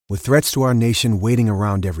With threats to our nation waiting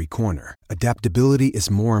around every corner, adaptability is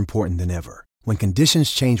more important than ever. When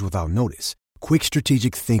conditions change without notice, quick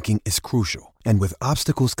strategic thinking is crucial. And with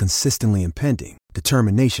obstacles consistently impending,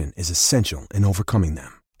 determination is essential in overcoming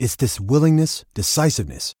them. It's this willingness,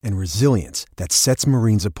 decisiveness, and resilience that sets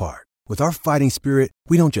Marines apart. With our fighting spirit,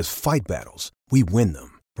 we don't just fight battles, we win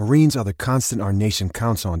them. Marines are the constant our nation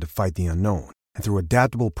counts on to fight the unknown. And through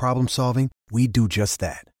adaptable problem solving, we do just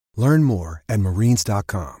that. Learn more at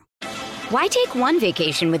marines.com. Why take one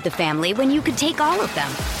vacation with the family when you could take all of them?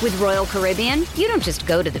 With Royal Caribbean, you don't just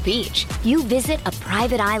go to the beach. You visit a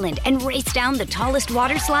private island and race down the tallest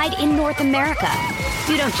water slide in North America.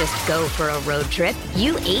 You don't just go for a road trip.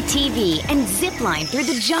 You ATV and zip line through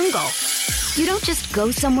the jungle. You don't just go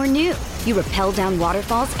somewhere new. You rappel down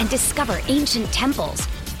waterfalls and discover ancient temples.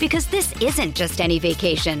 Because this isn't just any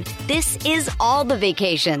vacation. This is all the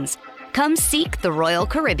vacations. Come seek the Royal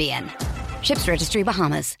Caribbean. Ships Registry,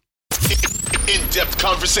 Bahamas. In-depth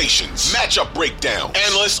conversations, matchup breakdown,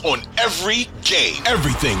 analysts on every game.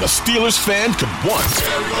 Everything a Steelers fan could want.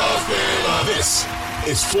 This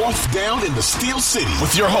is Fourth Down in the Steel City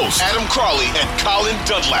with your hosts, Adam Crawley and Colin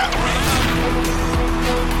Dunlap.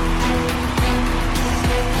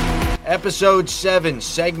 Episode 7,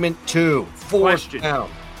 Segment 2, Fourth Down.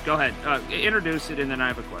 Go ahead. Introduce it, and then I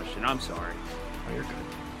have a question. I'm sorry. Oh, you're good.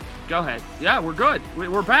 Go ahead. Yeah, we're good.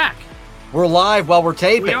 We're back. We're live while we're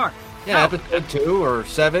taping. We are. Yeah, Episode 2 or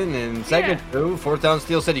 7 and Segment 2, Fourth Down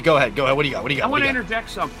Steel City. Go ahead. What do you got? I want to interject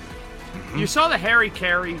something. Mm-hmm. You saw the Harry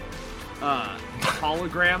Caray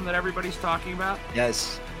hologram that everybody's talking about?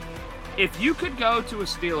 Yes. If you could go to a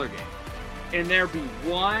Steeler game and there be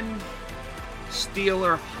one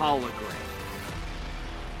Steeler hologram,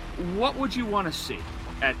 what would you want to see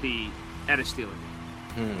at a Steeler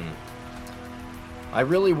game? I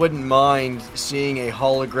really wouldn't mind seeing a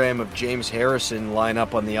hologram of James Harrison line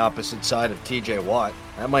up on the opposite side of TJ Watt.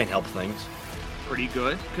 That might help things. Pretty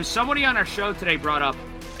good. Because somebody on our show today brought up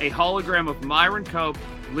a hologram of Myron Cope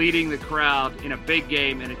leading the crowd in a big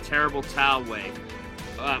game in a terrible towel wave.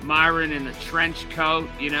 Myron in the trench coat,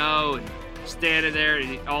 and standing there,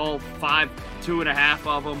 and all 2.5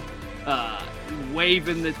 of them,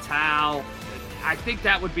 waving the towel. I think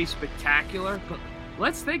that would be spectacular. But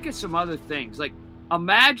let's think of some other things. Like,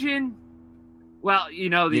 imagine, what?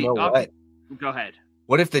 Go ahead.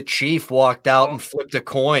 What if the Chief walked out and flipped a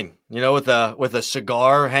coin, with a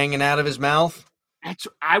cigar hanging out of his mouth?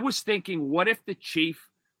 I was thinking, what if the Chief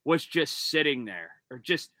was just sitting there,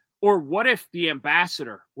 or what if the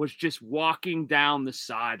ambassador was just walking down the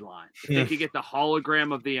sideline? They could get the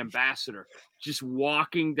hologram of the ambassador just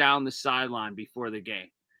walking down the sideline before the game.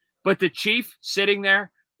 But the Chief sitting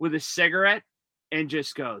there with a cigarette and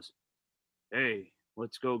just goes, "Hey,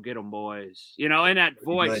 let's go get them, boys." In that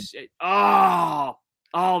voice.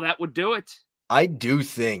 That would do it. I do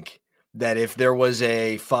think that if there was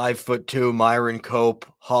a 5'2" Myron Cope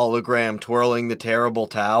hologram twirling the terrible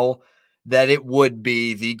towel, that it would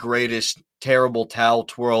be the greatest terrible towel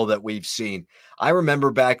twirl that we've seen. I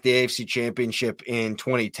remember back the AFC Championship in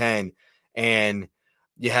 2010, and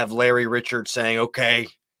you have Larry Richard saying, "Okay,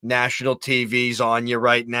 national TV's on you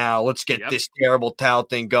right now. Let's get this terrible towel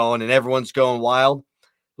thing going," and everyone's going wild.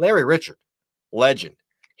 Larry Richard, legend.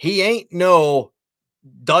 He ain't no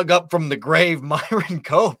dug up from the grave Myron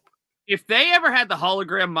Cope. If they ever had the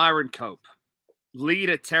hologram Myron Cope lead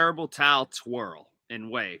a terrible towel twirl and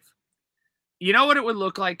wave, you know what it would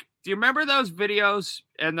look like? Do you remember those videos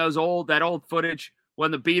and that old footage when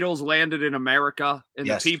the Beatles landed in America and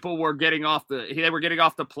the people were getting off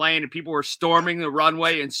the plane and people were storming the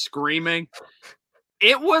runway and screaming?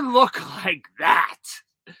 It would look like that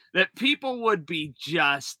people would be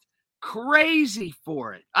just crazy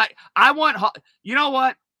for it. I want, you know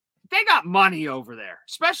what? They got money over there,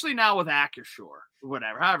 especially now with Acrisure,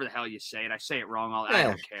 whatever, however the hell you say it. I say it wrong. I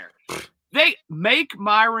don't care. They make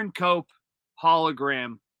Myron Cope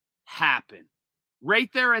hologram happen right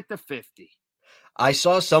there at the 50. I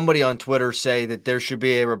saw somebody on Twitter say that there should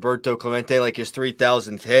be a Roberto Clemente, like his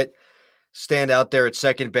 3,000th hit, stand out there at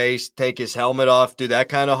second base, take his helmet off, do that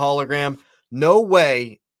kind of hologram. No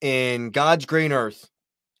way in God's green earth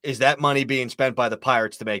is that money being spent by the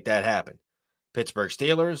Pirates to make that happen. Pittsburgh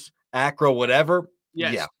Steelers, Acro, whatever.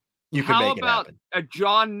 Yes. Yeah, you can make it happen. How about a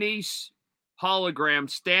John Neese hologram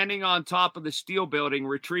standing on top of the Steel Building,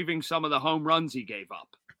 retrieving some of the home runs he gave up?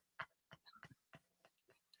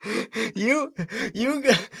 You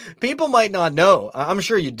people might not know. I'm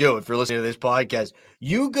sure you do if you're listening to this podcast.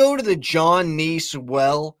 You go to the John Neese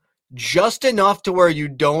well just enough to where you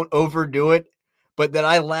don't overdo it, but that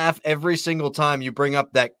I laugh every single time you bring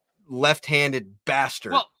up that left-handed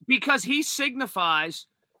bastard. Well, because he signifies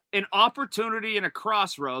an opportunity and a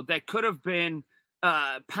crossroad that could have been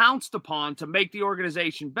pounced upon to make the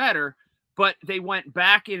organization better, but they went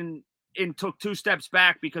back and took 2 steps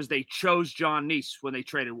back because they chose John Neese when they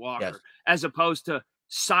traded Walker, as opposed to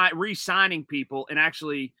re-signing people and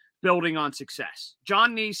actually building on success.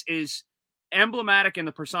 John Neese is emblematic in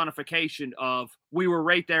the personification of we were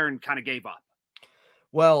right there and kind of gave up.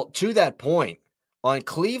 Well, to that point, on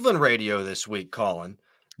Cleveland radio this week, Colin,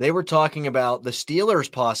 they were talking about the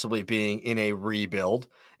Steelers possibly being in a rebuild,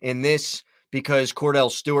 and this because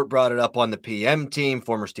Cordell Stewart brought it up on the PM team,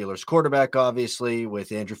 former Steelers quarterback, obviously,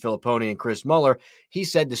 with Andrew Filipponi and Chris Muller. He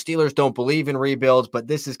said the Steelers don't believe in rebuilds, but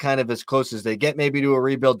this is kind of as close as they get maybe to a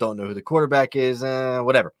rebuild. Don't know who the quarterback is,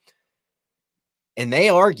 whatever. And they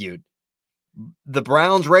argued, the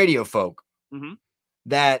Browns radio folk,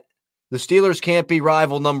 that the Steelers can't be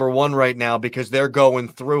rival number 1 right now because they're going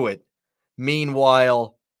through it.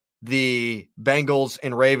 Meanwhile, the Bengals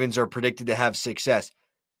and Ravens are predicted to have success.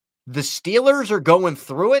 The Steelers are going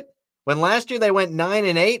through it when last year they went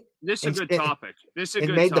 9-8. This is a good topic. This is a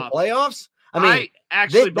good made topic. The playoffs. I mean,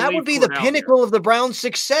 that would be the pinnacle of the Browns'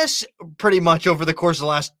 success pretty much over the course of the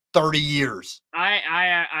last 30 years.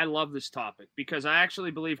 I love this topic because I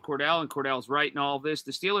actually believe Cordell, and Cordell's right in all this.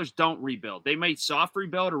 The Steelers don't rebuild. They may soft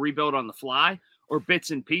rebuild or rebuild on the fly or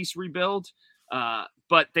bits and piece rebuild,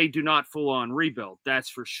 but they do not full-on rebuild. That's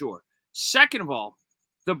for sure. Second of all,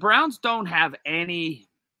 the Browns don't have any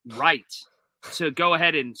right to go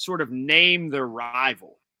ahead and sort of name their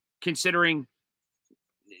rival, considering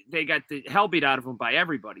they got the hell beat out of them by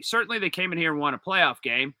everybody. Certainly they came in here and won a playoff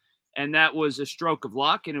game, and that was a stroke of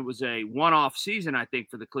luck, and it was a one-off season, I think,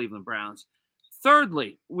 for the Cleveland Browns.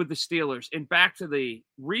 Thirdly, with the Steelers, and back to the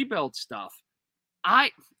rebuild stuff,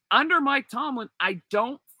 under Mike Tomlin, I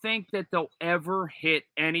don't think that they'll ever hit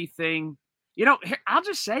anything. I'll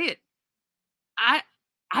just say it.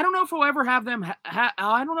 I don't know if we'll ever have them. I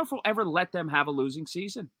don't know if we'll ever let them have a losing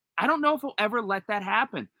season. I don't know if we'll ever let that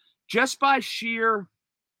happen. Just by sheer,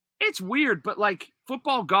 it's weird, but like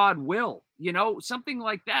football God will, something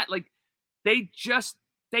like that. Like they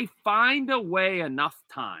find a way enough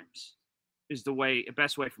times is the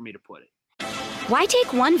best way for me to put it. Why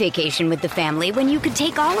take one vacation with the family when you could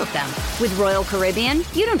take all of them? With Royal Caribbean,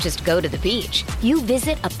 you don't just go to the beach. You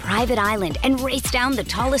visit a private island and race down the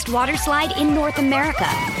tallest water slide in North America.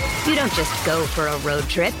 You don't just go for a road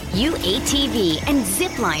trip. You ATV and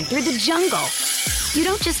zip line through the jungle. You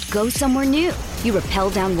don't just go somewhere new. You rappel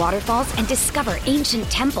down waterfalls and discover ancient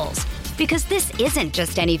temples. Because this isn't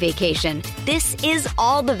just any vacation. This is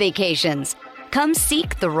all the vacations. Come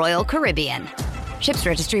seek the Royal Caribbean. Ships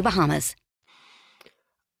Registry, Bahamas.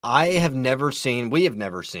 We have never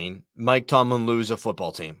seen Mike Tomlin lose a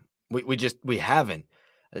football team. We haven't.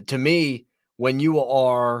 To me, when you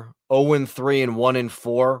are 0-3 and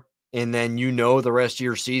 1-4, and then the rest of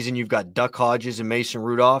your season you've got Duck Hodges and Mason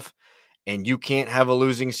Rudolph, and you can't have a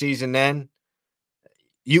losing season, then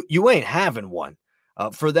you ain't having one.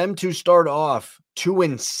 For them to start off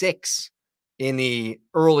 2-6 in the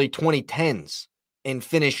early 2010s and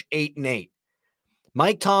finish 8-8.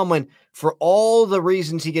 Mike Tomlin, for all the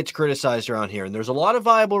reasons he gets criticized around here, and there's a lot of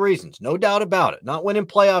viable reasons, no doubt about it, not winning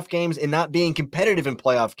playoff games and not being competitive in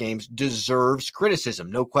playoff games deserves criticism,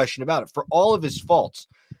 no question about it. For all of his faults,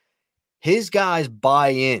 his guys buy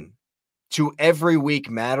in to every week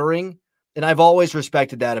mattering, and I've always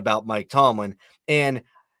respected that about Mike Tomlin. And,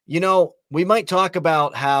 we might talk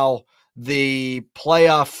about how the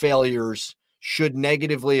playoff failures should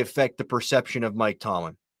negatively affect the perception of Mike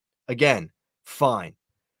Tomlin. Again, fine.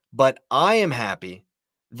 But I am happy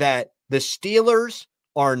that the Steelers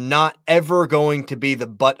are not ever going to be the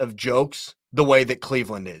butt of jokes the way that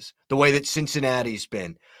Cleveland is, the way that Cincinnati's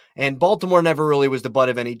been. And Baltimore never really was the butt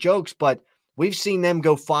of any jokes, but we've seen them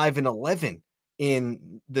go 5-11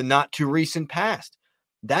 in the not too recent past.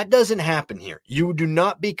 That doesn't happen here. You do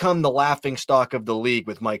not become the laughing stock of the league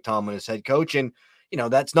with Mike Tomlin as head coach. And,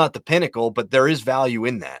 that's not the pinnacle, but there is value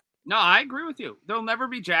in that. No, I agree with you. There'll never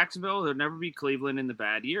be Jacksonville. There'll never be Cleveland in the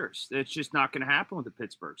bad years. It's just not going to happen with the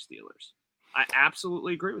Pittsburgh Steelers. I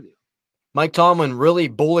absolutely agree with you. Mike Tomlin really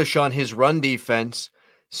bullish on his run defense,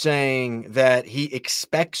 saying that he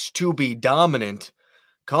expects to be dominant.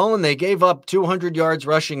 Colin, they gave up 200 yards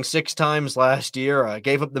rushing 6 times last year,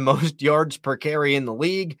 gave up the most yards per carry in the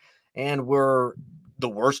league, and were the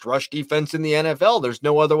worst rush defense in the NFL. There's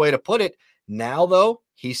no other way to put it. Now, though,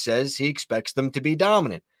 he says he expects them to be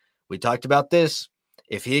dominant. We talked about this.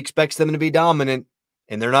 If he expects them to be dominant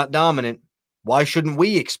and they're not dominant, why shouldn't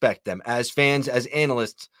we expect them as fans, as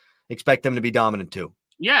analysts, expect them to be dominant too?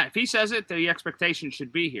 Yeah, if he says it, the expectation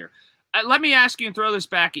should be here. Let me ask you and throw this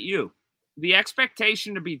back at you. the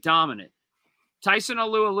expectation to be dominant. Tyson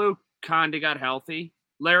Alualu kind of got healthy.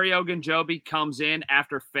 Larry Ogunjobi comes in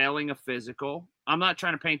after failing a physical. I'm not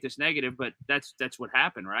trying to paint this negative, but that's what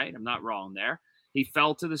happened, right? I'm not wrong there. He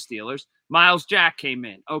fell to the Steelers. Miles Jack came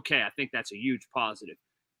in. Okay, I think that's a huge positive.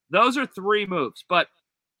 Those are 3 moves. But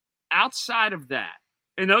outside of that,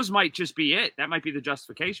 and those might just be it. That might be the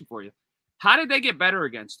justification for you. How did they get better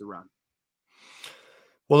against the run?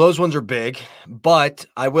 Well, those ones are big, but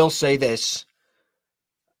I will say this.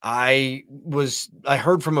 I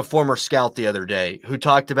heard from a former scout the other day who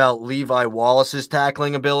talked about Levi Wallace's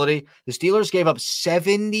tackling ability. The Steelers gave up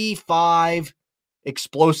 75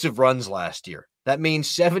 explosive runs last year. That means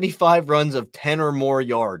 75 runs of 10 or more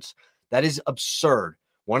yards. That is absurd.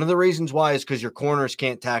 One of the reasons why is because your corners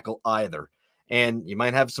can't tackle either. And you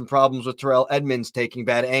might have some problems with Terrell Edmonds taking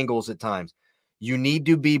bad angles at times. You need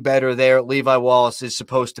to be better there. Levi Wallace is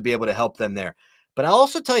supposed to be able to help them there. But I'll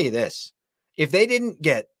also tell you this. If they didn't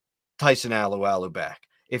get Tyson Alualu back,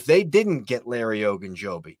 if they didn't get Larry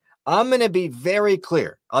Ogunjobi, I'm going to be very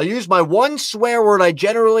clear. I'll use my one swear word I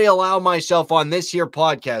generally allow myself on this here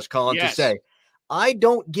podcast, Colin, to say, I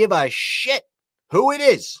don't give a shit who it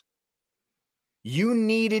is. You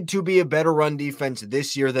needed to be a better run defense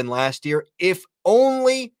this year than last year. If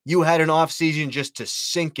only you had an offseason just to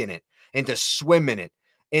sink in it and to swim in it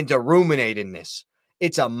and to ruminate in this.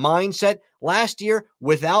 It's a mindset. Last year,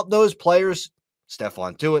 without those players,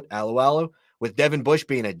 Stephon Tuitt, Alualu, with Devin Bush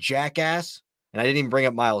being a jackass, and I didn't even bring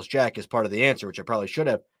up Miles Jack as part of the answer, which I probably should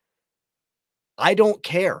have. I don't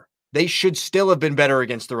care. They should still have been better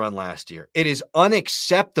against the run last year. It is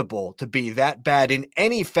unacceptable to be that bad in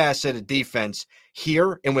any facet of defense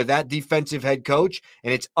here and with that defensive head coach,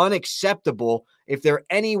 and it's unacceptable if they're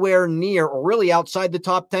anywhere near or really outside the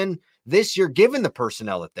top 10 this year, given the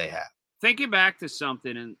personnel that they have. Thinking back to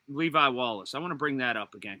something, and Levi Wallace, I want to bring that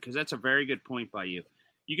up again because that's a very good point by you.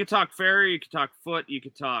 You could talk Ferry, you could talk Foote, you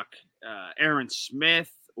could talk Aaron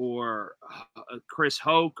Smith or Chris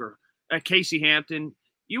Hoke or Casey Hampton.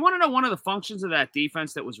 You want to know one of the functions of that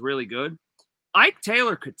defense that was really good? Ike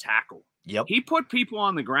Taylor could tackle. Yep. He put people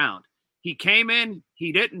on the ground. He came in,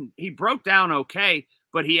 he broke down okay,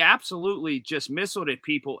 but he absolutely just missiled at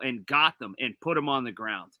people and got them and put them on the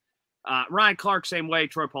ground. Ryan Clark, same way.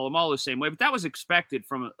 Troy Polamalu, same way. But that was expected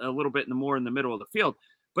from a little bit more in the middle of the field.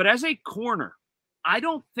 But as a corner, I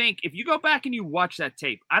don't think, if you go back and you watch that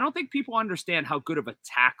tape, I don't think people understand how good of a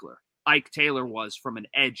tackler Ike Taylor was from an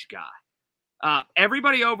edge guy.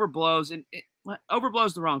 Everybody overblows, and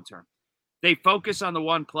overblows the wrong term. They focus on the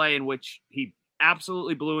one play in which he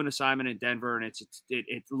absolutely blew an assignment in Denver, and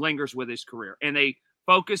it lingers with his career. And they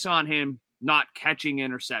focus on him not catching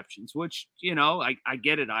interceptions, which, I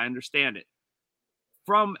get it. I understand it.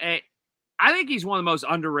 I think he's one of the most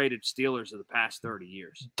underrated Steelers of the past 30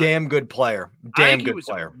 years. Damn good player. He was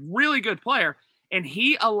a really good player. And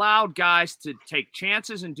he allowed guys to take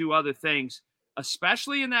chances and do other things,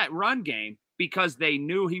 especially in that run game, because they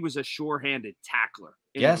knew he was a sure-handed tackler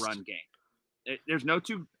in the run game. There's no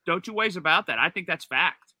two ways about that. I think that's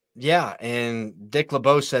fact. Yeah, and Dick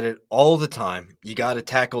LeBeau said it all the time. You got to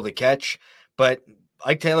tackle the catch, but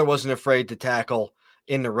Ike Taylor wasn't afraid to tackle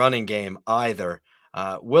in the running game either.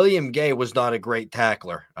 William Gay was not a great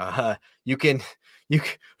tackler.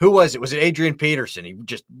 Who was it? Was it Adrian Peterson? He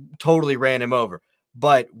just totally ran him over.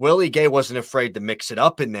 But Willie Gay wasn't afraid to mix it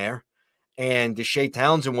up in there, and Deshae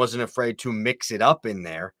Townsend wasn't afraid to mix it up in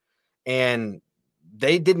there, and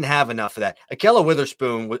they didn't have enough of that. Akella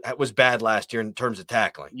Witherspoon was bad last year in terms of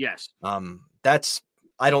tackling. Yes.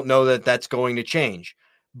 I don't know that that's going to change,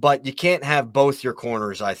 but you can't have both your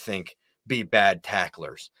corners, I think, be bad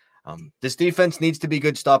tacklers. This defense needs to be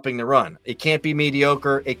good stopping the run. It can't be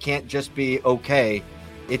mediocre. It can't just be okay.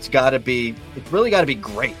 It's really got to be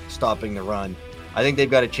great stopping the run. I think they've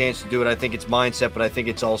got a chance to do it. I think it's mindset, but I think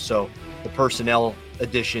it's also the personnel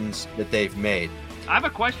additions that they've made. I have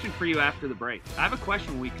a question for you after the break. I have a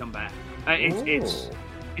question when we come back.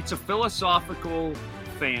 It's a philosophical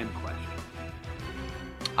fan question.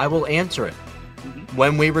 I will answer it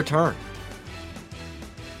when we return.